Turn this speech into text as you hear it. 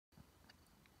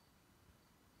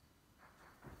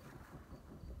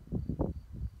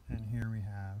here we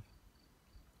have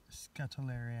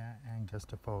Scutellaria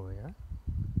angustifolia,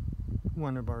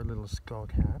 one of our little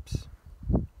skullcaps.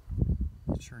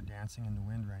 It's sure dancing in the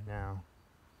wind right now.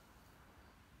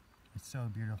 It's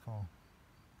so beautiful.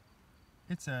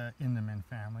 It's in the mint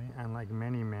family, and like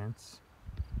many mints,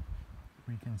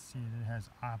 we can see that it has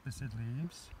opposite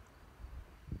leaves.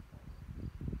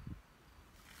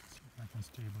 Let's see if I can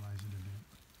stabilize it a bit.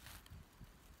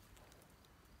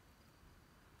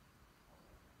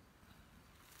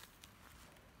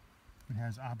 It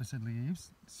has opposite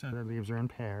leaves, so the leaves are in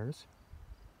pairs.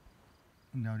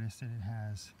 Notice that it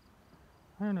has,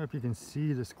 I don't know if you can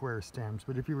see the square stems,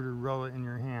 but if you were to roll it in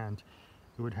your hand,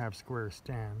 it would have square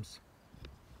stems.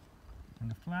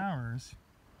 And the flowers,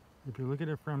 if you look at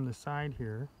it from the side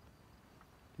here,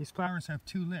 these flowers have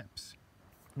two lips,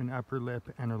 an upper lip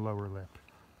and a lower lip.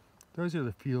 Those are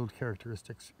the field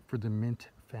characteristics for the mint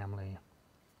family.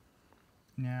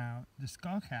 Now, the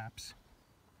skullcaps,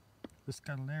 the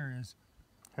Scutellarias,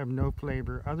 have no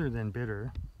flavor other than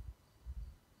bitter.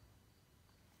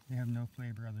 They have no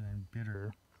flavor other than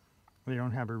bitter. They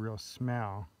don't have a real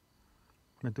smell.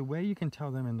 But the way you can tell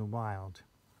them in the wild,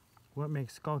 what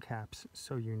makes skullcaps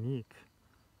so unique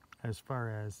as far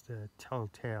as the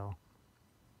telltale,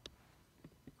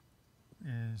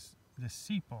 is the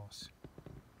sepals,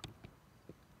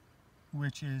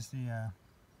 which is the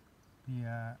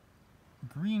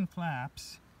green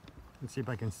flaps. Let's see if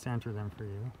I can center them for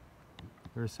you.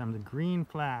 There's some of the green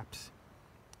flaps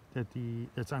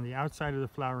that's on the outside of the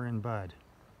flower and bud.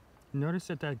 Notice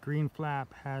that that green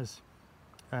flap has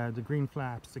the green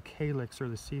flaps, the calyx or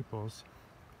the sepals,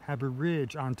 have a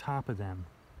ridge on top of them.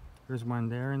 There's one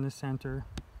there in the center.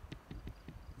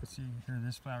 Let's see here,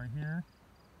 this flower here.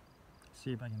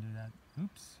 See if I can do that.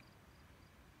 Oops.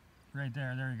 Right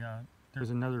there, there you go.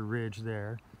 There's another ridge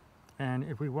there. And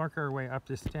if we work our way up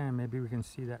the stem, maybe we can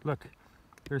see that. Look,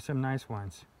 there's some nice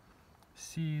ones.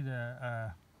 See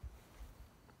the,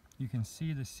 you can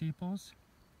see the sepals.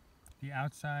 The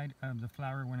outside of the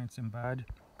flower when it's in bud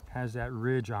has that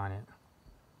ridge on it.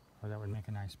 Oh, that would make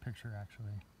a nice picture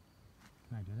actually.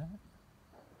 Can I do that?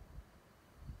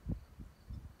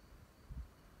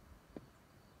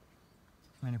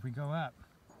 And if we go up,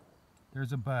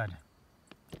 there's a bud.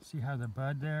 See how the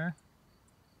bud there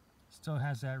still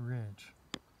has that ridge.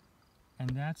 And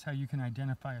that's how you can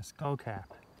identify a skullcap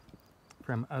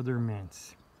from other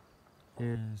mints,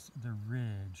 is the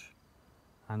ridge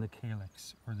on the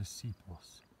calyx or the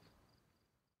sepals.